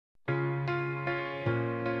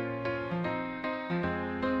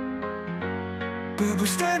Bubu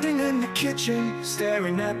standing in the kitchen,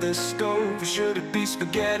 staring at the stove. Should it be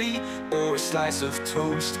spaghetti or a slice of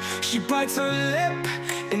toast? She bites her lip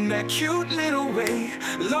in that cute little way,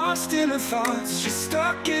 lost in her thoughts, she's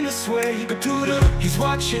stuck in a sway. But Dudu, he's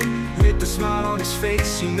watching with a smile on his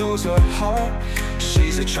face. He knows her heart,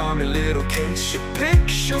 she's a charming little case. She'll pick,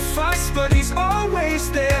 she'll fuss, but he's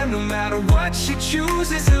always there. No matter what she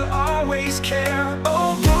chooses, he'll always care.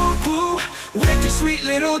 Oh, Bubu, with your sweet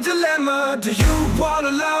little dilemma, do you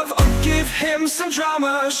wanna love or give him some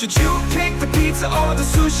drama? Should you pick the pizza or the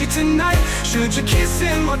sushi tonight? Should you kiss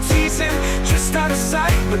him or tease him just out of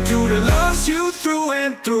sight? But Dudu loves you through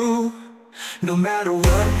and through. No matter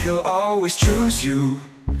what, he'll always choose you.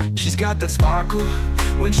 She's got that sparkle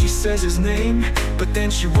when she says his name, but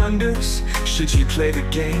then she wonders, should she play the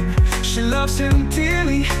game? She loves him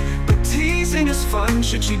dearly, but teasing is fun.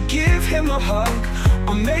 Should she give him a hug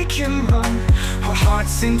or make him run? Her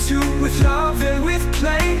heart's in tune with love and with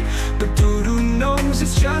play, but Dudu knows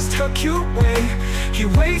it's just her cute way. He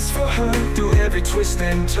waits for her through every twist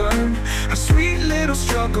and turn. Her sweet little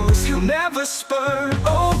struggles he'll never spurn.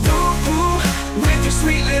 Oh, Bubu, with your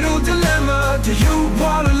sweet little dilemma, do you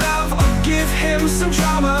wanna love or give him some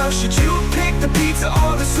drama? Should you pick the pizza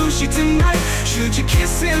or the sushi tonight? Should you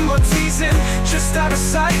kiss him or tease him just out of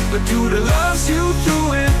sight? But Dudu loves you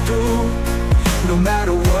through and through. No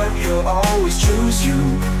matter what, he'll always choose you.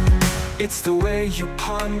 It's the way you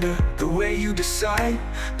ponder, the way you decide,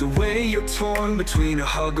 the way you're torn between a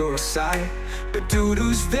hug or a sigh. But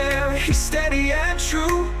Dudu's there, he's steady and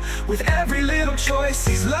true. With every little choice,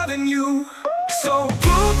 he's loving you. So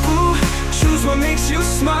Bubu, choose what makes you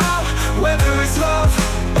smile, whether it's love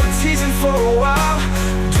or teasing for a while.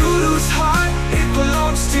 Dudu's heart, it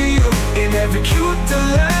belongs to you. In every cute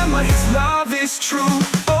dilemma, his love is true.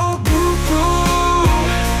 Oh, Bubu,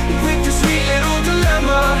 with your sweet little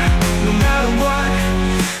dilemma, no matter what,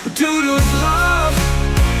 Dudu's love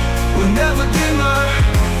will never